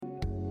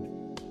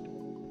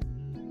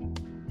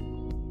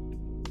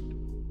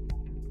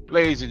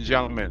Ladies and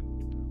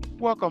gentlemen,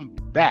 welcome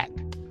back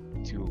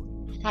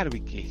to How Do We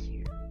Get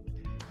Here?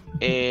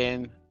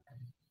 And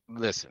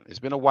listen, it's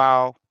been a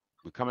while.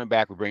 We're coming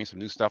back. We're bringing some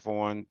new stuff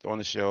on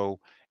the show.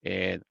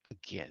 And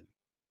again,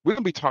 we're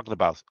going to be talking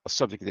about a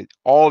subject that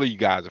all of you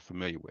guys are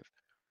familiar with.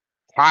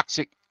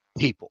 Toxic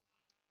people.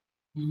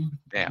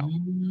 Now,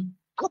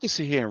 I could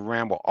sit here and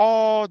ramble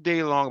all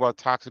day long about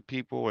toxic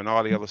people and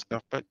all the other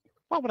stuff, but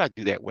why would I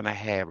do that when I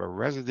have a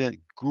resident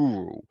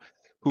guru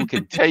who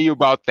can tell you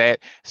about that?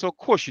 So, of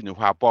course, you know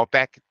how I brought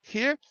back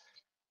here,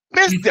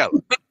 Miss Della.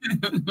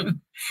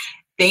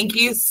 Thank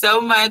you so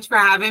much for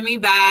having me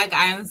back.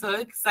 I am so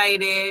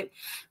excited.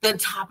 The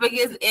topic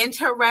is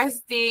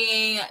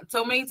interesting.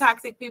 So many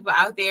toxic people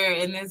out there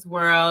in this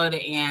world,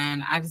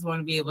 and I just want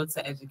to be able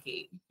to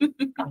educate.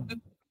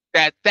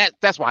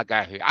 That's why I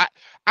got here.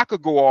 I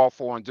could go off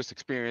on just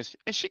experience,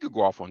 and she could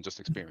go off on just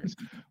experience.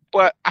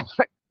 But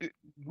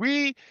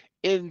we,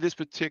 in this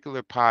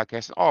particular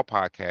podcast, and all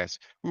podcasts,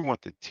 we want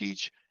to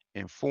teach,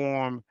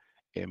 inform,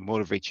 and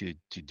motivate you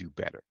to do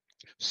better.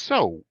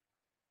 So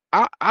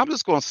I'm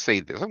just going to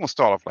say this. I'm going to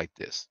start off like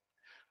this.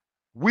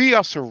 We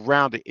are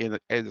surrounded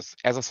as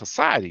a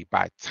society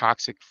by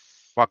toxic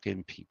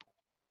fucking people.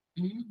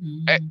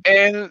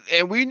 And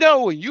we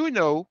know, and you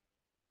know,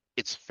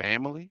 it's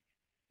family,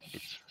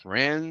 it's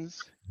friends,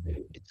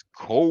 it's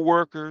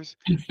co-workers,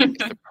 it's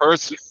the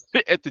person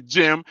at the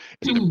gym,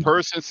 it's the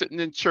person sitting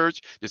in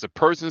church, there's a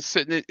person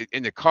sitting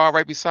in the car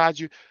right beside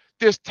you.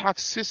 There's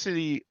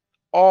toxicity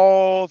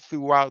all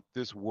throughout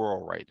this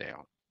world right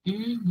now.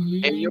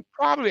 And you're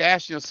probably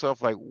asking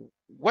yourself, like,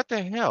 what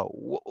the hell?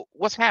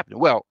 What's happening?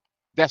 Well,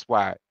 that's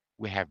why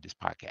we have this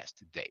podcast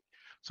today.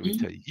 So we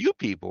tell you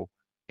people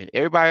and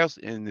everybody else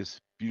in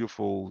this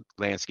beautiful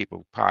landscape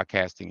of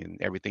podcasting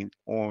and everything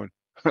on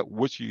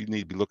what you need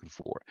to be looking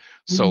for.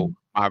 So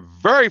my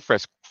very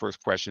first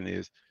question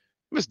is,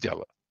 Miss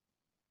Della,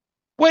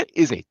 what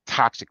is a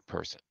toxic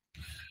person?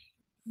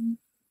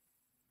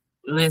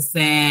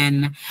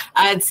 Listen,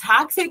 a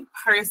toxic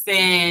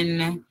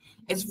person,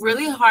 it's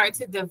really hard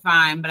to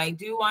define, but I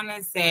do want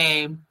to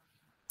say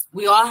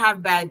we all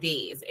have bad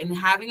days, and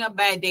having a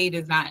bad day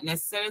does not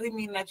necessarily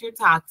mean that you're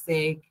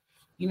toxic.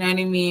 You know what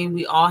I mean?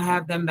 We all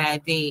have them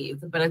bad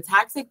days, but a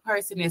toxic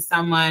person is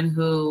someone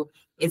who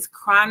is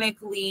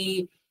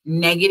chronically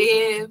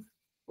negative,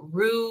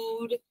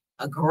 rude,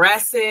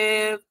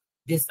 aggressive,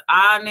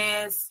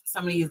 dishonest,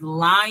 somebody is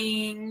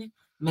lying,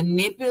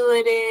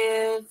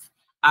 manipulative,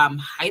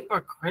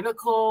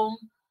 hypercritical.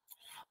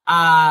 Did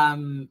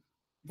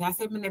I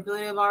say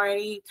manipulative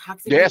already?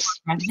 Toxic. Yes.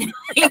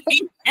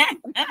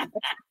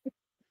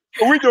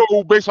 We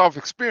know based off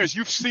experience,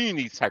 you've seen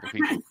these type of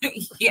people.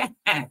 Yeah,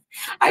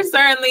 I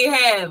certainly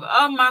have.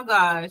 Oh my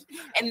gosh.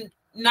 And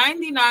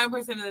 99%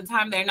 of the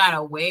time they're not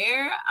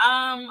aware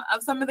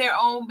of some of their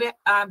own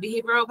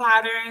behavioral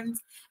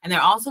patterns. And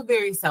they're also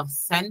very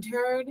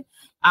self-centered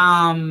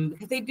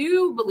because they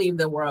do believe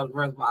the world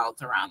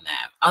revolves around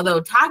them. Although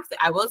toxic,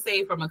 I will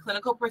say from a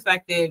clinical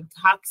perspective,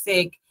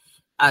 toxic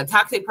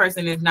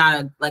person is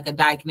not a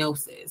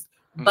diagnosis,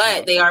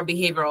 but they are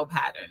behavioral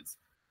patterns.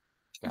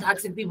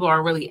 Toxic people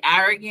are really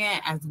arrogant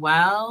as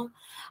well.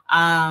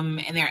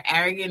 And their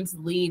arrogance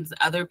leads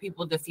other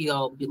people to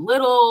feel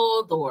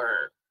belittled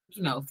or,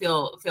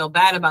 feel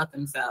bad about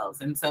themselves.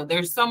 And so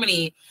there's so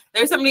many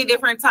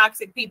different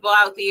toxic people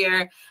out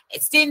there.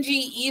 It's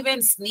stingy,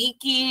 even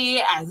sneaky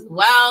as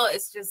well.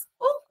 It's just,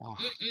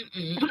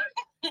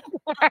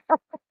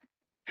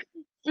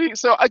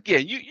 So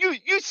again,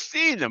 you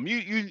see them,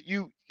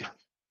 you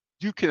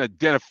can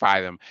identify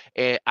them,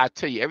 and I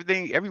tell you,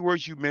 every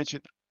word you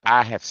mentioned,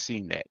 I have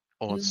seen that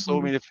on so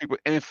many people,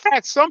 and in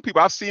fact, some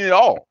people I've seen it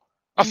all.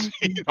 I've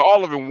seen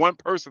all of it in one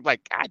person.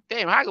 Like, God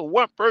damn, how can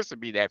one person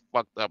be that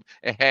fucked up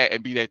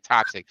and be that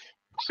toxic?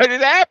 But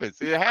it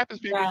happens. It happens,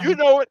 people. Yeah. You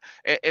know it,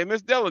 and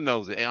Miss Della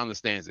knows it and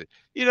understands it.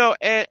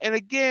 And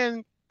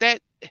again,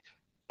 that.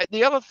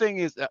 The other thing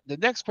is, the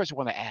next question I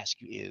want to ask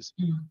you is,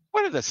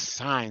 what are the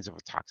signs of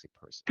a toxic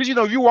person?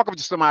 Because, you walk up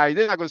to somebody,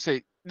 they're not going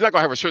to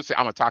have a shirt say,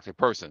 I'm a toxic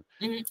person.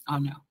 Oh,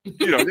 no.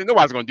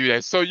 Nobody's going to do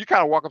that. So you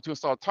kind of walk up to them and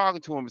start talking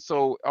to them.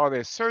 So are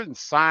there certain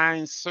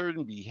signs,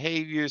 certain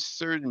behaviors,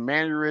 certain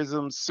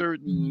mannerisms,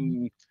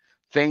 certain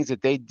things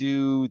that they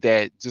do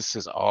that just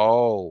says,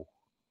 oh,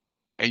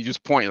 and you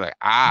just point like,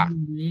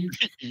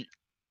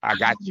 I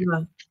got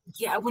you.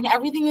 Yeah, when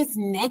everything is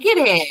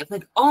negative,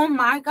 like, oh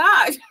my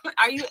gosh,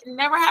 are you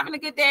never having a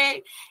good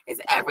day?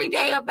 Is every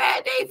day a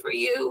bad day for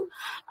you?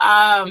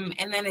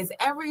 And then is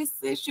every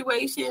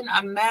situation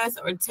a mess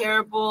or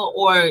terrible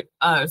or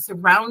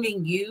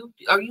surrounding you?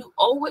 Are you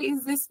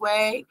always this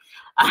way?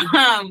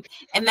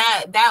 And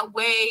that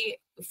way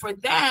for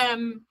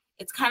them,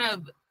 it's kind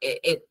of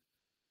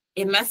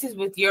it messes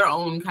with your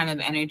own kind of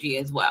energy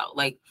as well.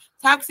 Like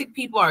toxic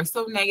people are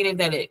so negative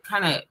that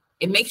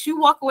it makes you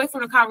walk away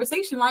from the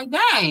conversation like,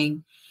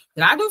 dang,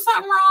 did I do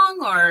something wrong?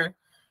 Or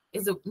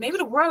maybe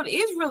the world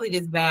is really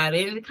this bad?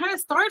 And it kind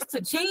of starts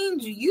to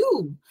change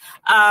you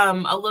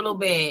a little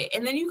bit.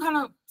 And then you kind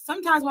of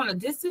sometimes want to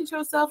distance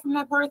yourself from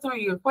that person, or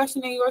you're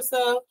questioning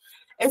yourself.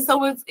 And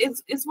so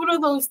it's one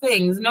of those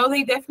things. No,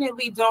 they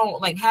definitely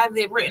don't like have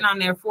it written on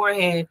their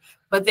forehead,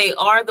 but they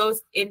are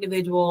those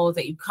individuals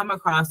that you come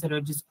across that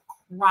are just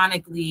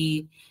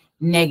chronically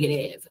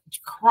negative,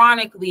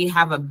 chronically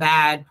have a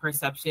bad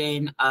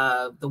perception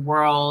of the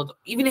world,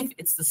 even if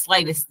it's the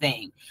slightest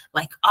thing.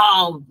 Like,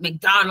 oh,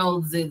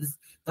 McDonald's is,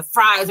 the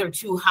fries are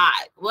too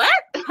hot. What?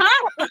 The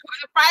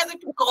fries are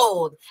too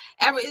cold.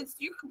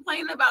 You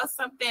complain about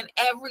something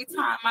every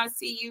time I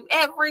see you.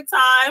 Every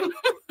time.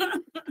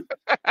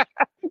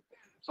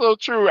 So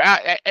true,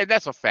 and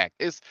that's a fact.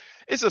 It's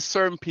a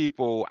certain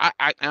people.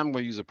 I'm going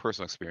to use a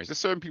personal experience. There's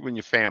certain people in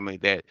your family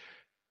that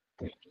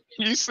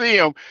you see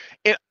them,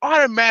 and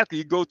automatically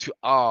you go to,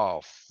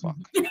 oh fuck.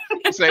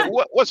 It's like,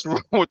 what's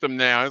wrong with them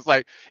now? It's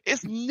like,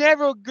 it's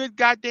never a good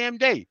goddamn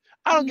day.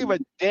 I don't give a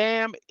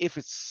damn if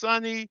it's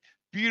sunny,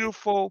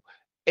 beautiful,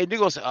 and they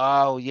go say,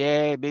 oh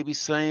yeah, maybe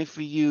sunny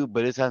for you,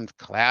 but it's a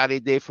cloudy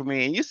day for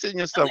me. And you're sitting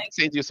yourself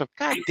saying to yourself,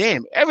 God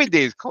damn, every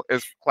day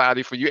is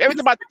cloudy for you. Every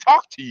time I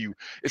talk to you,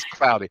 it's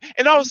cloudy.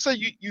 And all of a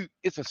sudden,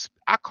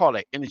 I call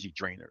that energy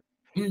drainer.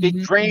 They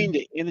drain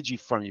the energy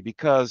from you,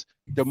 because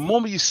the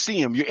moment you see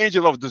them, your energy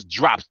level just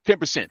drops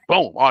 10%,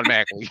 boom,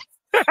 automatically.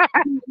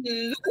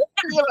 You're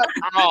like,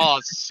 oh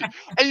shit.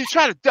 And you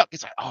try to duck.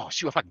 It's like, oh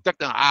shoot, if I duck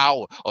down an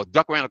aisle or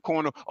duck around the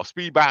corner or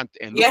speed by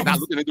and not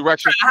look in the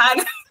direction.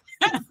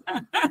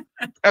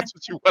 That's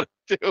what you want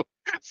to do.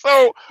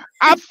 So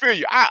I feel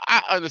you.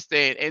 I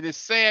understand. And it's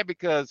sad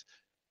because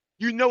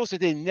you notice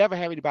that they never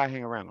have anybody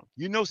hang around them.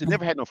 You notice they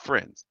never had no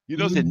friends. You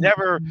notice they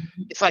never,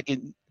 it's like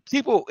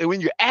people, and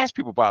when you ask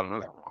people about them,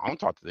 they're like, I don't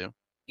talk to them.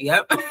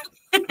 Yep.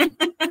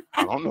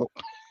 I don't know.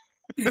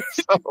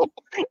 So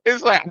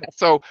it's like,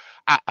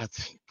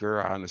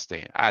 girl, I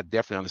understand. I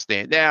definitely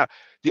understand. Now,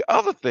 the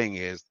other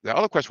question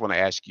I want to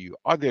ask you,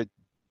 are there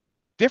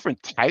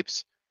different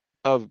types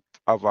of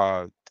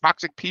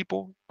toxic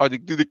people? Or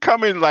do they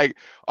come in like,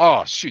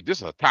 oh shoot,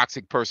 this is a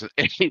toxic person,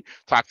 A,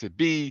 toxic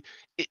B?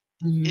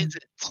 Is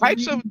it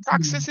types of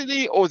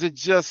toxicity, or is it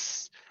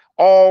just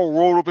all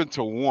rolled up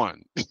into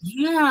one?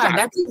 Yeah,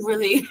 that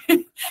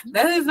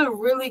is a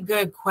really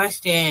good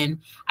question.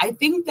 I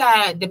think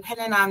that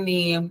depending on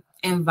the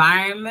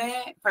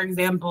environment, for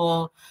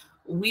example,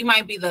 we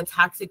might be the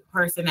toxic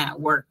person at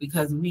work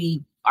because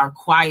we are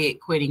quiet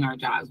quitting our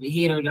jobs. We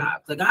hate our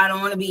jobs. Like, I don't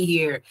want to be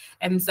here.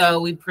 And so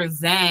we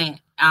present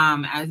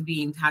as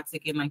being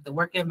toxic in like the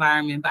work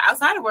environment, but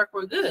outside of work,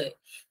 we're good.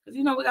 Because,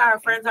 we got our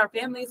friends, our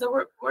families,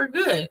 so we're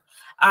good.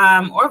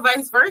 Or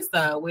vice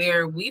versa,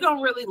 where we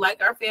don't really like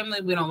our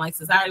family, we don't like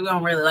society, we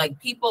don't really like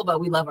people,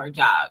 but we love our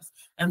jobs.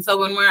 And so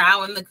when we're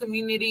out in the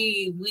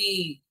community,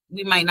 we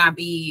might not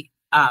be,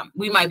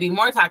 we might be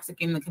more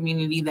toxic in the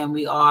community than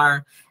we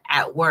are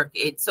at work.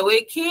 So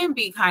it can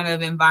be kind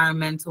of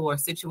environmental or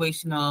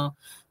situationally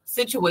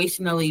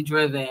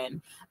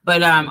driven.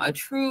 But a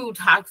true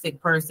toxic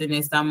person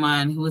is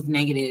someone who is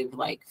negative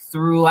like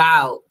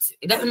throughout.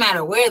 It doesn't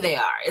matter where they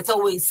are. It's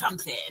always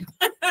something.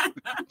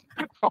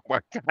 Oh my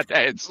God,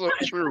 that is so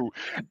true.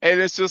 And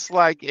it's just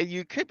like, and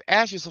you could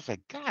ask yourself,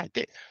 like, God,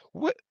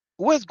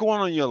 what's going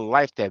on in your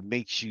life that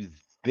makes you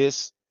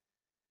this,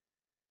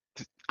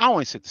 I don't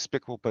want to say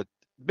despicable, but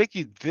make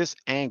you this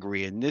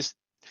angry and this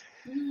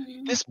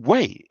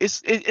way?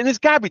 And it's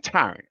got to be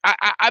tiring.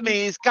 I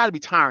mean, it's got to be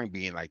tiring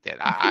being like that.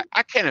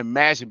 I can't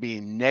imagine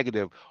being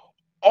negative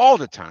all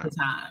the time.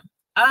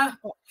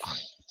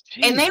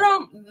 And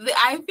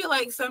I feel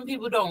like some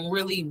people don't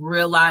really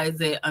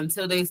realize it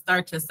until they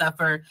start to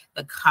suffer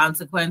the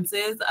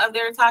consequences of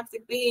their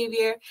toxic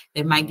behavior.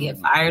 They might get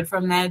fired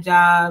from that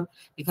job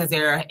because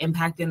they're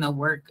impacting the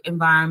work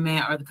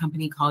environment or the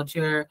company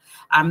culture.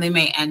 They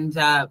may end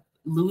up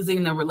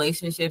losing the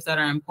relationships that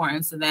are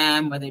important to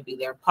them, whether it be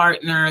their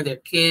partner, their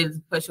kids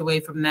push away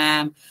from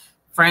them,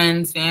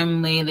 friends,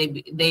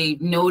 family. They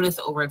notice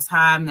over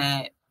time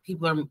that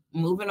people are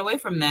moving away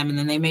from them, and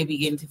then they may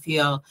begin to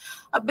feel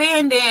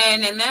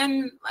abandoned. And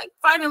then like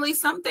finally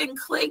something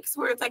clicks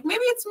where it's like,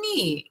 maybe it's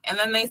me. And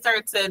then they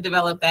start to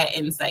develop that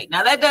insight.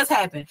 Now that does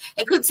happen.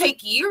 It could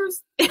take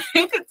years.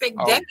 It could take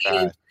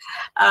decades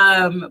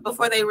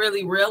before they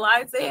really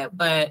realize it.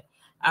 But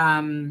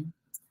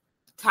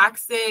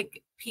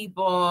toxic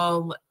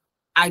people,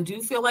 I do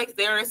feel like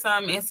there are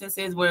some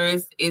instances where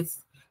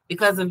it's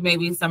because of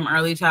maybe some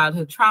early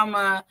childhood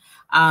trauma,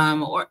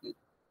 or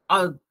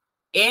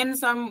in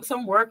some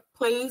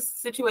workplace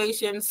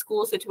situations,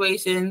 school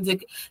situations.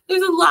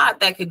 There's a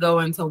lot that could go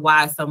into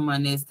why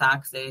someone is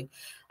toxic.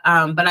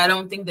 But I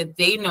don't think that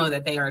they know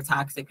that they are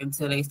toxic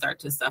until they start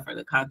to suffer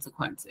the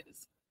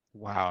consequences.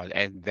 Wow,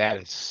 and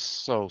that is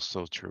so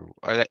true.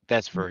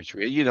 That's very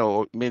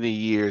true. Many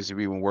years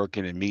we've been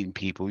working and meeting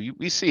people.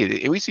 We see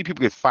it, and we see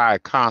people get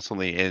fired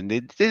constantly, and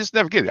they just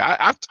never get it.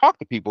 I've talked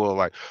to people who are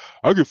like,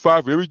 I get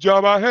fired for every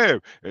job I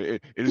have.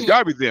 It's got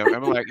to be them. And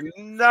I'm like,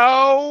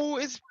 no,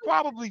 it's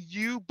probably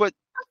you, but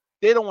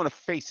they don't want to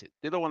face it.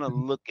 They don't want to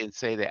look and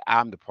say that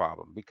I'm the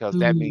problem, because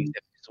that means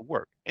that it's a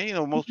work.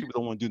 And most people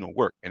don't want to do no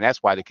work, and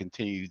that's why they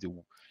continue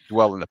to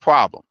dwell in the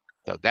problem.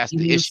 So that's You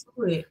the issue. used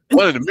to it.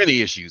 One of the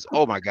many issues.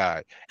 Oh my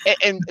God.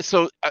 And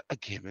so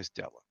again, Miss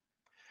Della,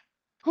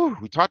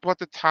 we talked about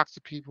the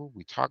toxic people.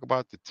 We talk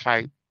about the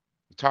type.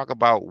 We talk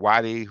about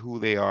why they who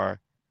they are.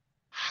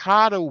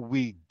 How do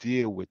we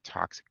deal with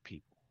toxic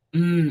people?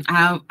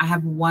 I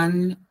have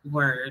one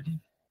word: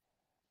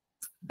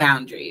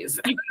 boundaries.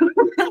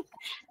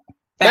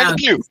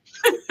 Thank you.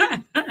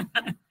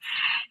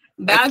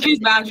 Boundaries,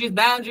 boundaries,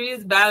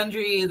 boundaries,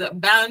 boundaries,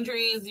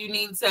 boundaries. You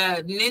need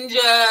to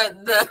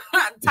ninja the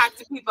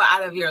toxic people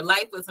out of your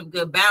life with some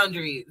good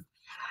boundaries.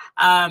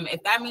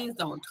 If that means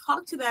don't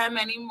talk to them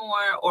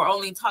anymore, or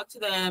only talk to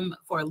them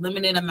for a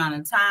limited amount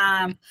of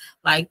time,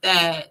 like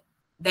that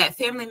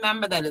family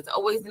member that is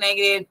always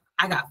negative,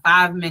 I got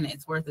 5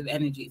 minutes worth of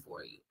energy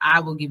for you. I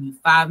will give you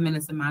 5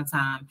 minutes of my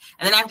time.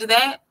 And then after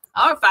that,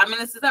 5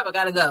 minutes is up. I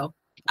got to go.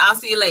 I'll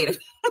see you later.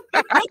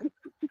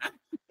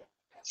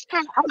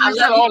 I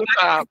love all the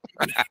time.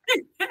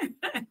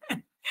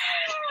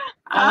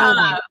 Oh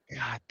my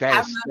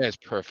God, that's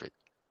perfect.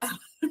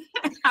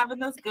 Having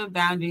those good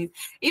boundaries,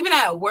 even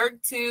at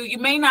work too. You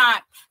may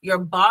not, your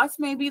boss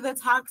may be the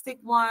toxic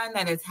one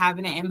that is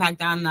having an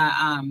impact on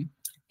the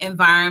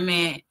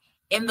environment.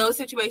 In those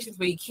situations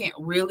where you can't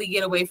really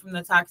get away from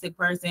the toxic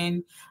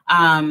person,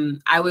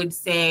 I would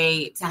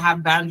say to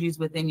have boundaries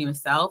within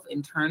yourself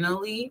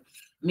internally.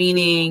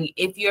 Meaning,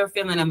 if you're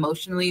feeling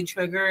emotionally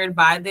triggered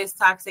by this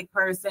toxic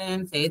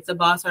person, say it's a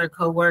boss or a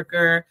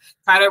coworker,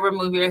 try to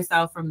remove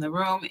yourself from the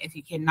room. If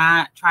you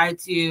cannot, try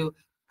to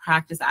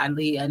practice,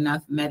 oddly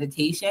enough,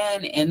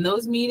 meditation in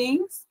those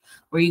meetings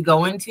where you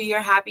go into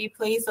your happy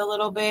place a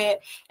little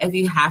bit. If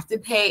you have to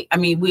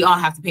we all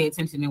have to pay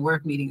attention in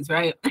work meetings,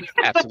 right?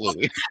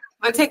 Absolutely.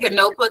 But take a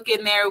notebook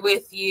in there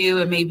with you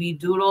and maybe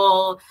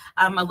doodle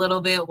a little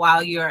bit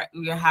while you're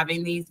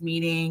having these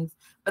meetings.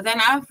 But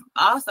then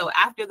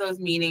after those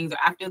meetings or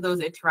after those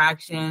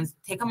interactions,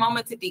 take a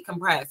moment to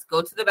decompress.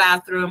 Go to the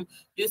bathroom,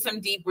 do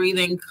some deep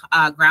breathing,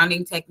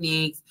 grounding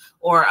techniques,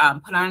 or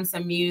put on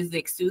some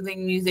music,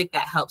 soothing music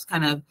that helps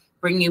kind of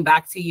bring you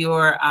back to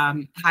your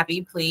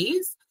happy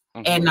place,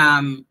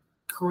 and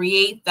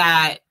create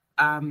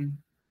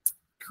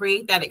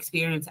that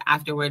experience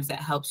afterwards that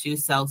helps you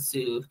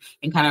self-soothe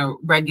and kind of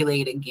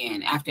regulate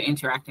again after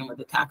interacting with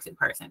a toxic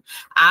person.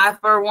 I,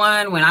 for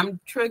one, when I'm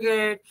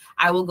triggered,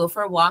 I will go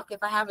for a walk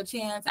if I have a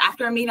chance.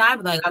 After a meeting, I'll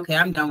be like, okay,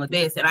 I'm done with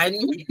this. And I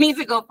need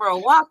to go for a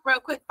walk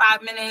real quick,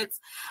 5 minutes,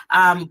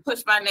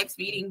 push my next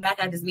meeting back.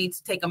 I just need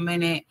to take a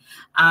minute.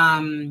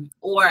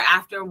 Or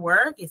after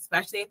work,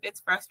 especially if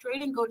it's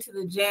frustrating, go to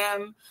the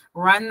gym,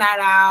 run that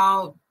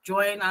out,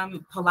 join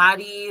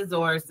Pilates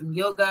or some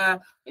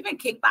yoga, even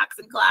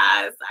kickboxing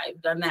class.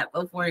 I've done that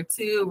before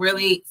too.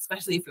 Really,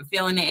 especially if you're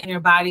feeling it in your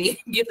body,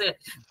 get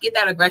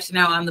that aggression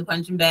out on the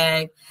punching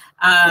bag.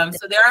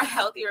 So there are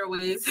healthier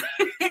ways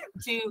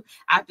to,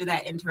 after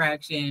that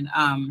interaction,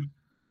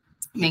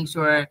 make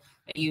sure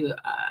that you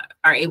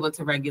are able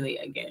to regulate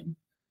again.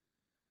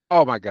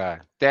 Oh my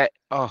God, that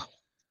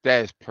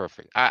is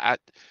perfect.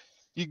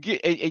 You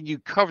get and you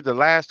covered the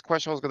last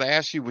question I was going to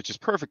ask you, which is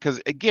perfect because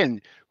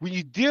again, when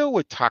you deal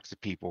with toxic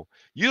people,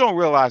 you don't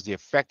realize the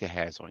effect it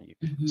has on you.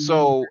 Mm-hmm.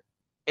 So,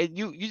 and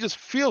you just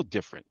feel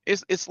different.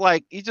 It's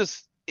like you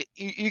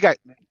got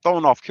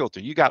thrown off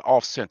kilter. You got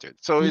off centered.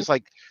 So it's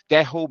like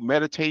that whole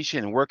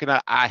meditation and working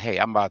out.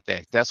 I'm about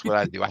that. That's what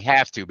I do. I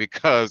have to,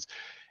 because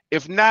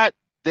if not,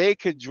 they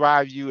could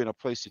drive you in a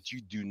place that you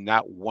do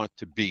not want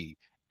to be.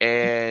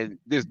 And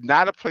there's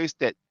not a place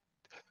that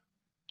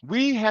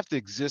we have to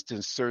exist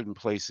in certain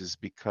places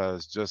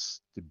because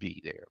just to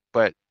be there.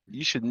 But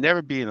you should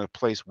never be in a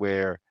place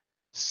where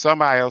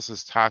somebody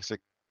else's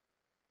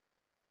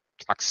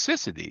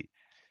toxicity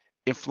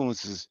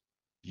influences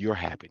your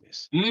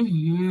happiness.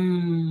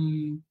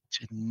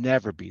 Should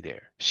never be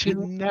there. Should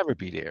never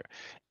be there.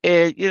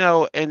 And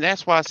and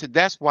that's why I said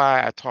that's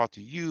why I talk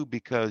to you,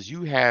 because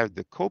you have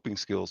the coping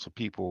skills for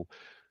people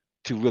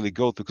to really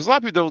go through. Because a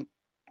lot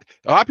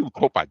of people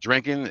cope by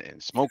drinking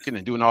and smoking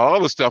and doing all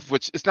other stuff,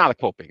 which is not a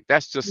coping.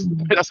 That's just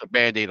that's a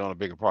band-aid on a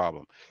bigger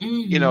problem.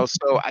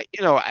 So I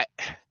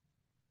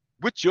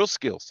with your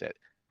skill set,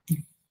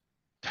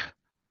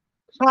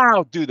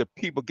 how do the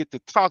people get to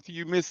talk to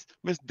you, Miss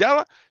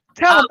Della?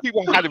 Tell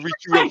people how to reach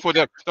you up for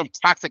them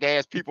toxic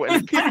ass people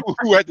and the people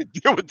who have to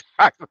deal with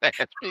toxic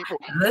ass people.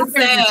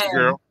 Listen,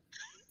 girl.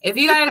 If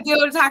you got to deal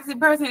with a toxic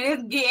person,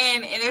 it's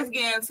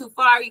getting too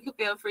far, you can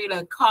feel free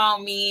to call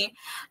me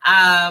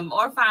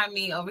or find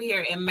me over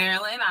here in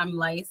Maryland. I'm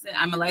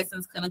a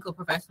licensed clinical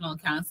professional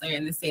counselor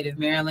in the state of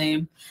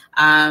Maryland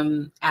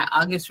at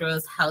August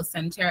Rose Health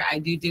Center. I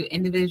do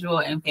individual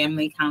and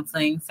family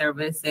counseling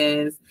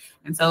services.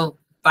 And so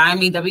find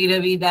me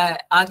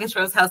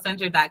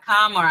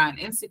www.augustrosehealthcenter.com or on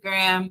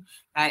Instagram.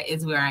 That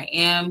is where I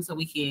am. So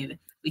we can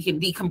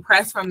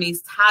decompress from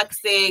these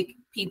toxic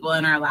people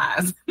in our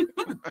lives.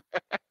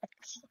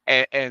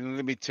 And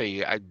let me tell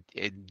you,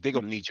 they're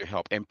gonna need your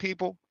help. And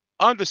people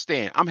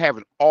understand, I'm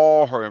having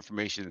all her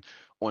information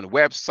on the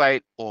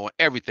website, on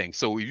everything.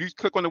 So if you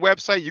click on the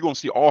website, you're gonna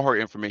see all her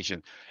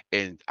information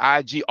and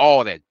IG,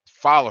 all that.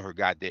 follow her,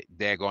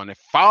 daggone it.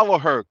 Follow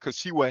her, because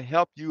she will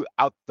help you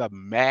out the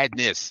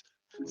madness.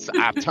 So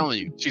I'm telling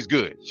you, she's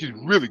good. She's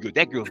really good.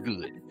 That girl's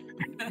good.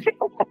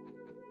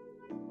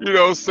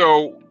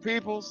 So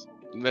peoples,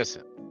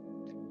 listen,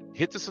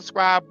 hit the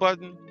subscribe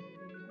button,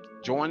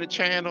 join the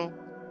channel,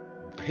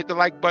 hit the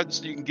like button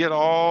so you can get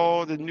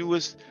all the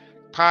newest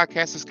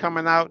podcasts that's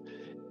coming out.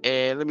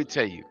 And let me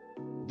tell you,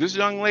 this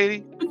young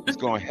lady is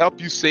going to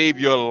help you save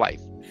your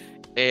life.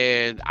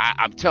 And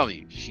I'm telling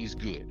you, she's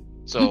good.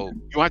 So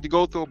you don't have to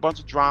go through a bunch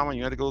of drama.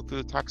 You have to go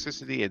through the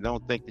toxicity, and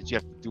don't think that you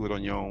have to do it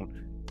on your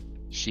own.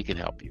 She can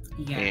help you.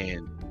 Yeah.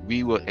 And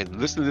we will, and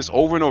listen to this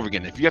over and over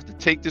again. If you have to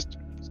take this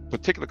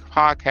particular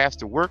podcast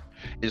to work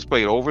and just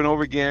play it over and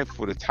over again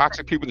for the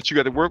toxic people that you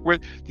got to work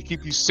with to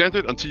keep you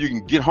centered until you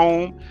can get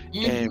home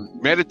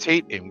and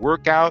meditate and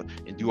work out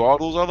and do all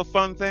those other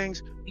fun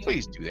things,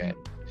 please do that.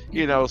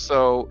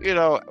 So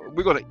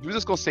we're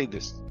just gonna say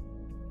this.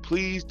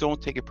 Please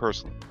don't take it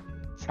personally.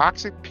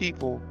 Toxic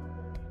people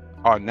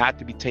are not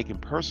to be taken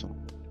personally.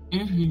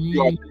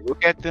 You have to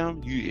look at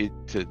them,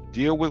 to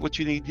deal with what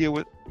you need to deal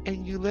with,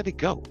 and you let it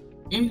go.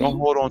 Don't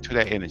hold on to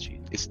that energy.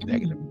 It's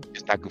negative.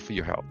 It's not good for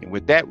your health. And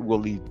with that, we'll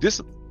leave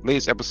this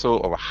latest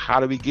episode of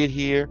How Do We Get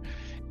Here?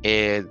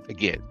 And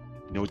again,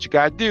 you know what you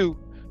got to do.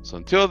 So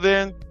until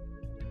then,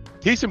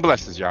 peace and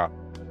blessings, y'all.